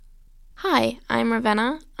Hi, I'm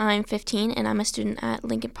Ravenna. I'm 15 and I'm a student at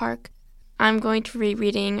Lincoln Park. I'm going to be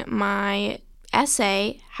reading my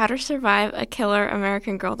essay, How to Survive a Killer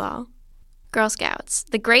American Girl Doll. Girl Scouts.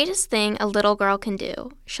 The greatest thing a little girl can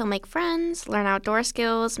do. She'll make friends, learn outdoor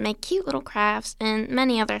skills, make cute little crafts, and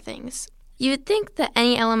many other things. You'd think that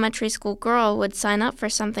any elementary school girl would sign up for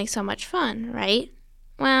something so much fun, right?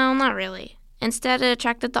 Well, not really. Instead, it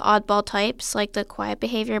attracted the oddball types, like the quiet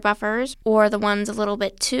behavior buffers, or the ones a little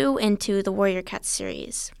bit too into the Warrior Cats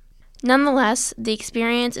series. Nonetheless, the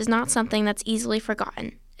experience is not something that's easily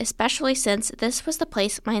forgotten, especially since this was the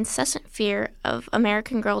place my incessant fear of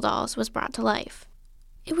American Girl dolls was brought to life.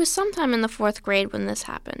 It was sometime in the 4th grade when this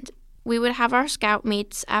happened. We would have our scout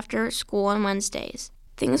meets after school on Wednesdays.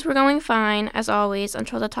 Things were going fine, as always,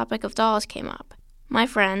 until the topic of dolls came up. My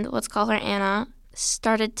friend, let's call her Anna,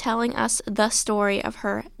 started telling us the story of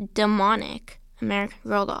her demonic American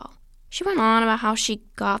Girl doll. She went on about how she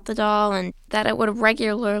got the doll and that it would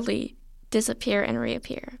regularly disappear and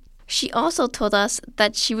reappear. She also told us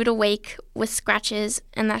that she would awake with scratches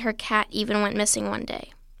and that her cat even went missing one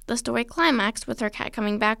day. The story climaxed with her cat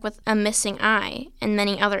coming back with a missing eye and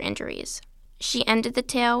many other injuries. She ended the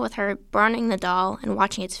tale with her burning the doll and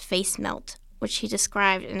watching its face melt, which she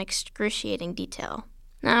described in excruciating detail.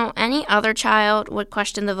 Now, any other child would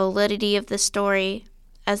question the validity of this story,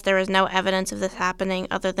 as there is no evidence of this happening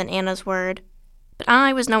other than Anna's word. But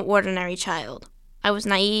I was no ordinary child. I was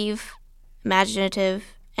naive, imaginative,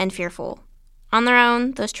 and fearful. On their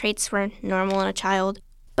own, those traits were normal in a child,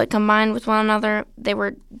 but combined with one another, they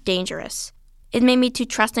were dangerous. It made me too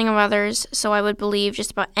trusting of others, so I would believe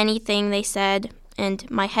just about anything they said, and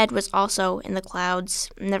my head was also in the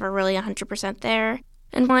clouds, never really 100% there,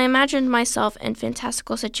 and I imagined myself in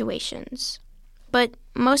fantastical situations. But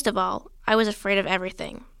most of all, I was afraid of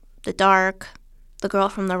everything. The dark, the girl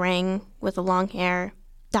from the ring with the long hair,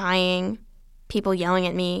 dying, people yelling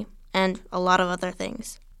at me, and a lot of other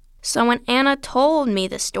things. So when Anna told me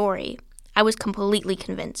the story, I was completely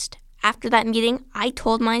convinced. After that meeting, I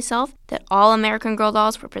told myself that all American Girl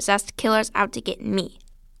dolls were possessed killers out to get me.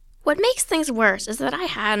 What makes things worse is that I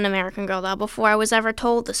had an American Girl doll before I was ever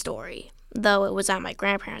told the story, though it was at my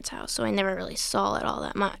grandparents' house, so I never really saw it all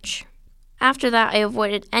that much. After that, I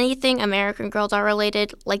avoided anything American Girl doll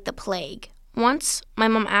related like the plague. Once, my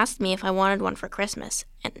mom asked me if I wanted one for Christmas,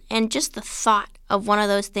 and just the thought of one of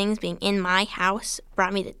those things being in my house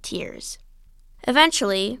brought me to tears.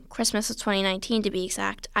 Eventually, Christmas of 2019 to be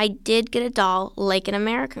exact, I did get a doll like an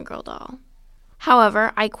American Girl doll.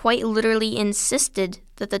 However, I quite literally insisted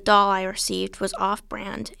that the doll I received was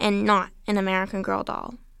off-brand and not an American Girl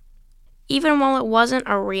doll. Even while it wasn't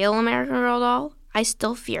a real American Girl doll, I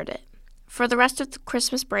still feared it. For the rest of the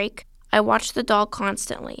Christmas break, I watched the doll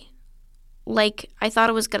constantly. Like I thought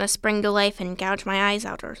it was going to spring to life and gouge my eyes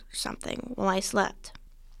out or something while I slept.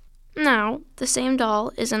 Now, the same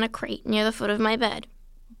doll is in a crate near the foot of my bed,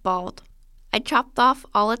 bald. I chopped off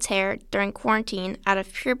all its hair during quarantine out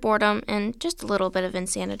of pure boredom and just a little bit of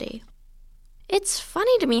insanity. It's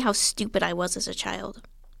funny to me how stupid I was as a child.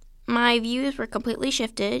 My views were completely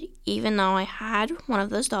shifted, even though I had one of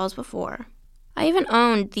those dolls before. I even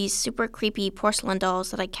owned these super creepy porcelain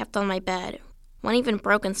dolls that I kept on my bed. One even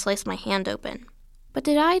broke and sliced my hand open. But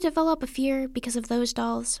did I develop a fear because of those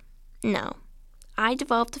dolls? No. I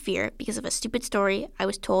developed a fear because of a stupid story I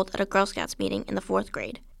was told at a Girl Scouts meeting in the 4th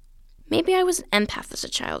grade. Maybe I was an empath as a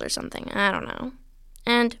child or something, I don't know.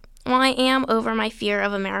 And while I am over my fear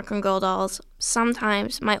of American Girl dolls,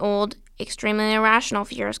 sometimes my old, extremely irrational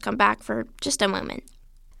fears come back for just a moment.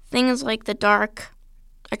 Things like the dark,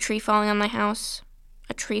 a tree falling on my house,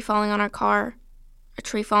 a tree falling on our car, a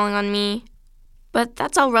tree falling on me. But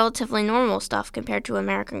that's all relatively normal stuff compared to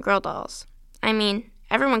American Girl dolls. I mean,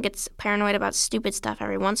 everyone gets paranoid about stupid stuff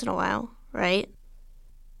every once in a while, right?